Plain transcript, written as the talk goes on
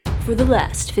For the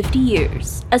last 50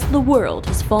 years, as the world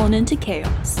has fallen into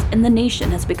chaos and the nation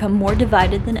has become more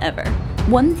divided than ever,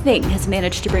 one thing has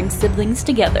managed to bring siblings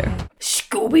together.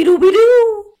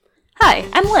 Scooby-Doo! Hi,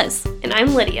 I'm Liz. And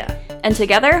I'm Lydia. And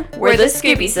together, we're the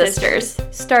Scooby Sisters.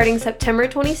 Starting September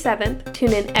 27th,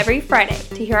 tune in every Friday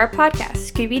to hear our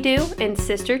podcast, Scooby-Doo and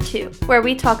Sister 2, where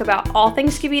we talk about all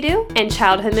things Scooby-Doo and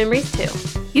childhood memories too.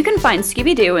 You can find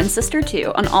Scooby-Doo and Sister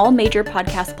 2 on all major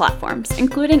podcast platforms,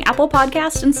 including Apple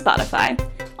Podcasts and Spotify.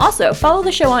 Also, follow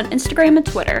the show on Instagram and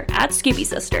Twitter at Scooby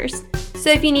Sisters. So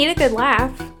if you need a good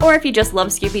laugh, or if you just love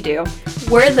Scooby-Doo,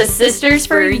 we're the sisters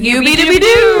for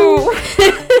Yooby-Dooby-Doo!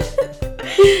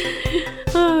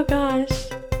 Oh gosh.